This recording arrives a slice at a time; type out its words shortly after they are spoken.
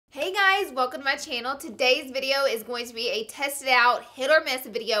guys, welcome to my channel. Today's video is going to be a tested out hit or miss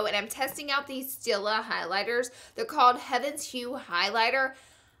video, and I'm testing out these Stila highlighters. They're called Heaven's Hue highlighter,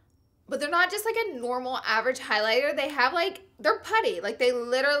 but they're not just like a normal average highlighter. They have they're putty. Like they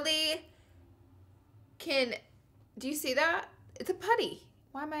literally can, do you see that? It's a putty.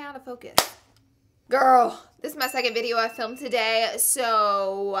 Why am I out of focus? Girl, this is my second video I filmed today,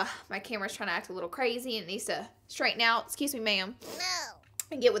 so my camera's trying to act a little crazy and it needs to straighten out. Excuse me, ma'am. No.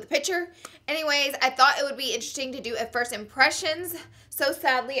 And get with the picture. Anyways, I thought it would be interesting to do a first impressions. So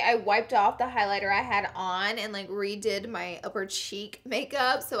sadly, I wiped off the highlighter I had on and redid my upper cheek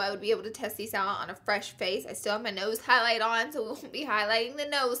makeup so I would be able to test these out on a fresh face. I still have my nose highlight on, so we won't be highlighting the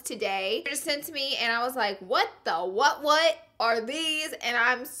nose today. They just sent to me and I was like, what are these? And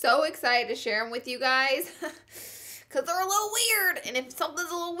I'm so excited to share them with you guys. Because they're a little weird. And if something's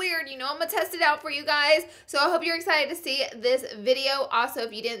a little weird, you know I'm going to test it out for you guys. So I hope you're excited to see this video. Also,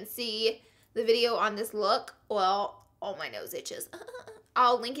 if you didn't see the video on this look, well, oh, my nose itches.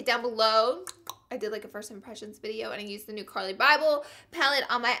 I'll link it down below. I did a first impressions video and I used the new Carly Bible palette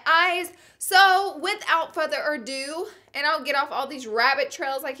on my eyes. So without further ado, and I'll get off all these rabbit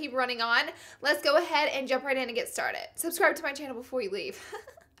trails I keep running on, let's go ahead and jump right in and get started. Subscribe to my channel before you leave.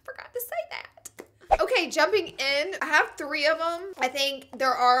 I forgot to say that. Okay, jumping in, I have 3 of them. I think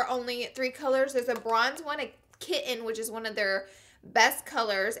there are only 3 colors. There's a bronze one, a kitten, which is one of their best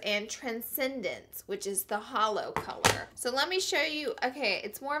colors, and transcendence, which is the hollow color. So let me show you. Okay,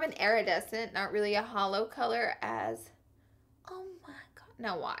 it's more of an iridescent, not really a hollow color as, oh my god.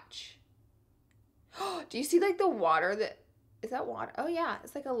 Now watch. Do you see the water that, is that water? Oh yeah,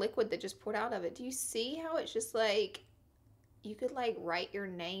 it's like a liquid that just poured out of it. Do you see how it's just you could write your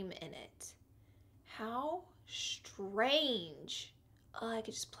name in it? How strange. Oh, I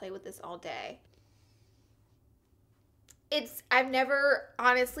could just play with this all day. I've never,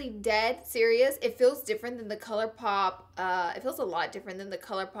 honestly, dead serious, it feels different than the ColourPop. It feels a lot different than the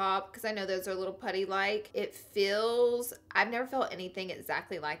ColourPop because I know those are a little putty-like. It feels, I've never felt anything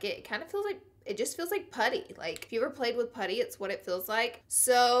exactly like it. It kind of feels it just feels like putty. If you ever played with putty, it's what it feels like.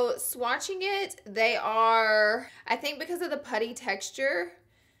 So swatching it, they are, I think because of the putty texture,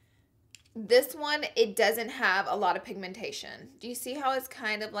 this one, it doesn't have a lot of pigmentation. Do you see how it's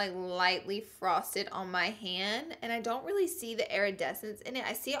kind of lightly frosted on my hand? And I don't really see the iridescence in it.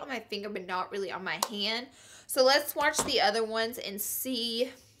 I see it on my finger, but not really on my hand. So let's swatch the other ones and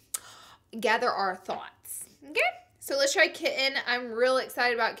gather our thoughts. Okay? So let's try Kitten. I'm real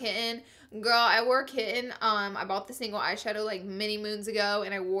excited about Kitten. Girl, I wore Kitten. I bought the single eyeshadow many moons ago,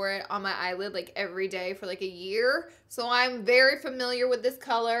 and I wore it on my eyelid every day for a year. So I'm very familiar with this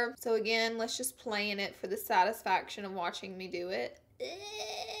color. So again, let's just play in it for the satisfaction of watching me do it.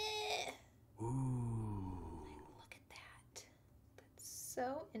 Ooh. Look at that. That's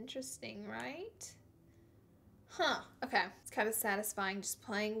so interesting, right? Huh, okay. It's kind of satisfying just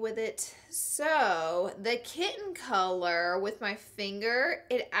playing with it. So, the Kitten color with my finger,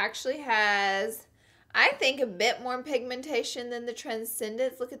 it actually has, I think, a bit more pigmentation than the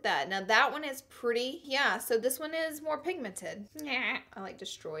Transcendence. Look at that. Now, that one is pretty, yeah, so this one is more pigmented. I,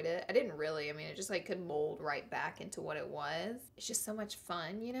 destroyed it. I didn't really. I mean, it just, could mold right back into what it was. It's just so much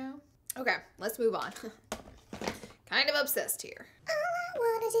fun, you know? Okay, let's move on. Kind of obsessed here. All I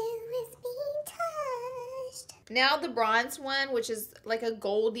wanna do is be touched. Now the bronze one, which is a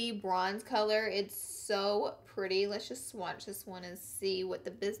goldy bronze color. It's so pretty. Let's just swatch this one and see what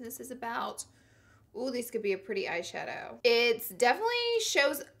the business is about. Ooh, these could be a pretty eyeshadow. It's definitely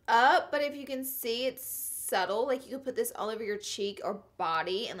shows up, but if you can see, it's subtle. You could put this all over your cheek or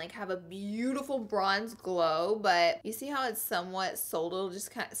body and have a beautiful bronze glow, but you see how it's somewhat subtle,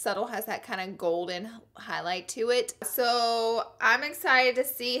 just kind of subtle, has that kind of golden highlight to it. So I'm excited to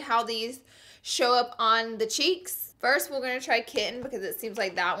see how these show up on the cheeks. First, we're going to try Kitten because it seems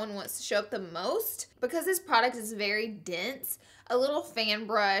like that one wants to show up the most. Because this product is very dense, a little fan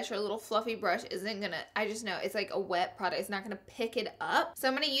brush or a little fluffy brush isn't going to, I just know it's a wet product. It's not going to pick it up. So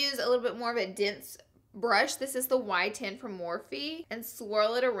I'm going to use a little bit more of a dense brush. This is the Y10 from Morphe, and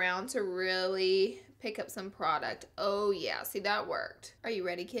swirl it around to really pick up some product. Oh yeah, see, that worked. Are you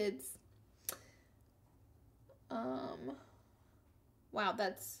ready, kids? Wow,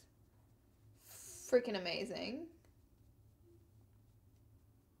 that's freaking amazing.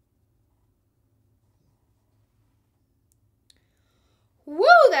 Woo,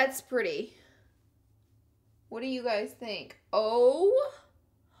 that's pretty. What do you guys think? Oh,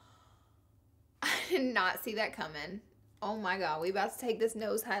 I did not see that coming. Oh my god, we about to take this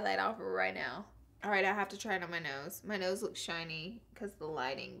nose highlight off right now. All right, I have to try it on my nose. My nose looks shiny because of the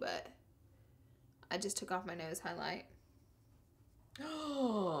lighting, but I just took off my nose highlight.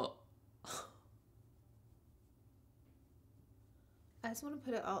 Oh, just want to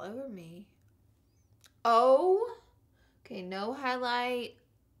put it all over me. Oh. Okay, no highlight.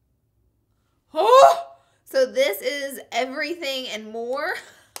 Oh! So this is everything and more.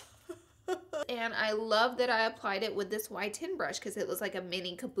 And I love that I applied it with this Y10 brush because it was like a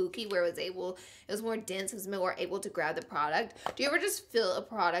mini kabuki where it was more dense, it was more able to grab the product. Do you ever just feel a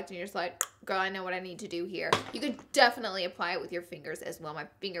product and you're just like, girl, I know what I need to do here? You could definitely apply it with your fingers as well. My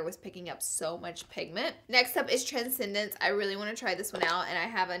finger was picking up so much pigment. Next up is Transcendence. I really want to try this one out, and I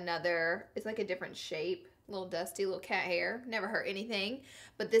have another, it's like a different shape. Little dusty, little cat hair. Never hurt anything.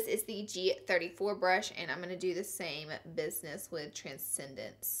 But this is the G34 brush, and I'm going to do the same business with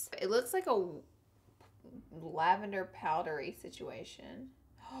Transcendence. It looks like a lavender powdery situation.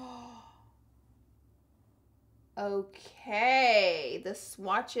 Okay. The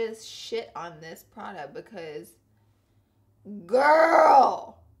swatches shit on this product because,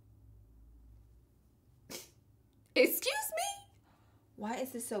 girl. Excuse me? Why is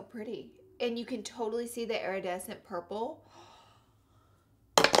this so pretty? And you can totally see the iridescent purple.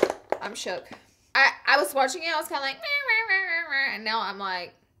 I'm shook. I was watching it, I was kind of like, and now I'm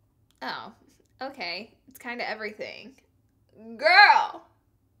like, oh, okay. It's kind of everything. Girl.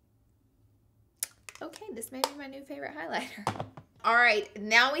 Okay, this may be my new favorite highlighter. All right,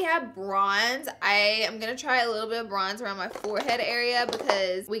 now we have bronze. I am going to try a little bit of bronze around my forehead area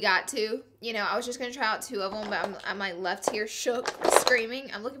because we got to. You know, I was just going to try out 2 of them, but I'm like left here shook,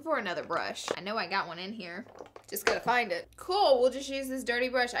 screaming. I'm looking for another brush. I know I got one in here. Just got to find it. Cool, we'll just use this dirty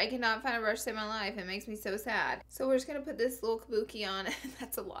brush. I cannot find a brush to save my life. It makes me so sad. So we're just going to put this little kabuki on.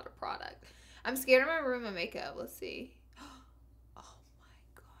 That's a lot of product. I'm scared of my room of makeup. Let's see.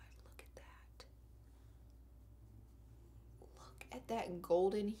 At that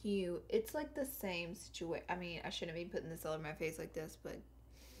golden hue, it's like the same situation. I mean, I shouldn't be putting this all over my face like this, but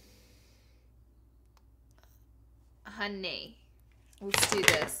honey, let's do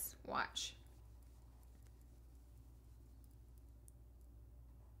this. Watch.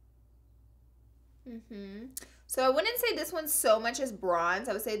 So I wouldn't say this one's so much as bronze.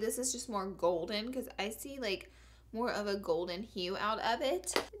 I would say this is just more golden because I see like more of a golden hue out of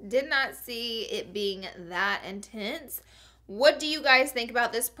it. Did not see it being that intense. What do you guys think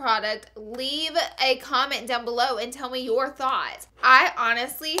about this product? Leave a comment down below and tell me your thoughts. I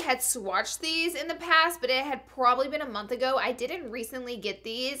honestly had swatched these in the past, but it had probably been a month ago. I didn't recently get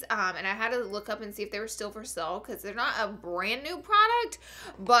these, and I had to look up and see if they were still for sale because they're not a brand new product,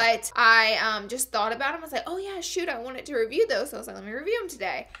 but I just thought about them. I was like, oh yeah, shoot, I wanted to review those, so I was like, let me review them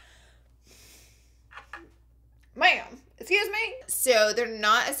today. Ma'am, excuse me. So they're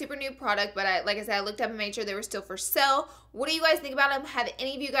not a super new product, but like I said, I looked up and made sure they were still for sale. What do you guys think about them? Have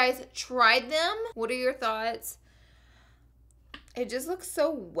any of you guys tried them? What are your thoughts? It just looks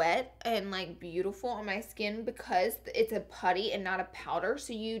so wet and like beautiful on my skin because it's a putty and not a powder.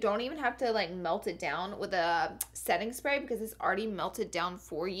 So you don't even have to like melt it down with a setting spray because it's already melted down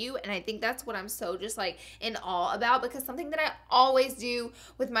for you. And I think that's what I'm so just like in awe about, because something that I always do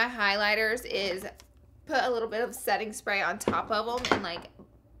with my highlighters is put a little bit of setting spray on top of them and like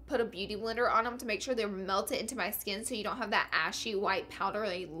put a beauty blender on them to make sure they're melted into my skin so you don't have that ashy white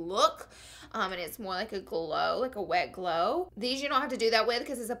powdery look. And it's more like a glow, like a wet glow. These you don't have to do that with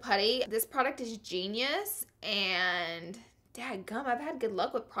because it's a putty. This product is genius, and dadgum, I've had good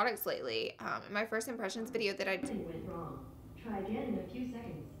luck with products lately. In my first impressions video that I did. Something went wrong. Try again in a few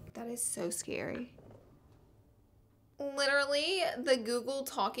seconds. That is so scary. Literally, the Google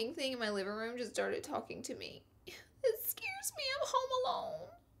talking thing in my living room just started talking to me. It scares me. I'm home alone.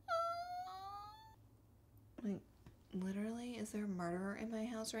 Like, literally, is there a murderer in my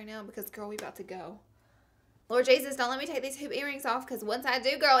house right now? Because, girl, we about to go. Lord Jesus, don't let me take these hoop earrings off, because once I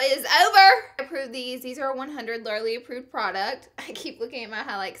do, girl, it is over. I approve these. These are a 100 Larlees approved product. I keep looking at my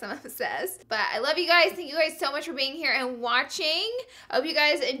highlights because I'm obsessed. But I love you guys. Thank you guys so much for being here and watching. I hope you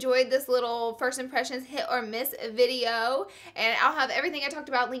guys enjoyed this little first impressions hit or miss video. And I'll have everything I talked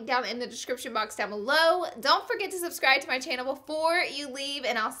about linked down in the description box down below. Don't forget to subscribe to my channel before you leave,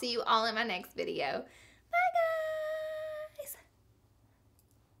 and I'll see you all in my next video.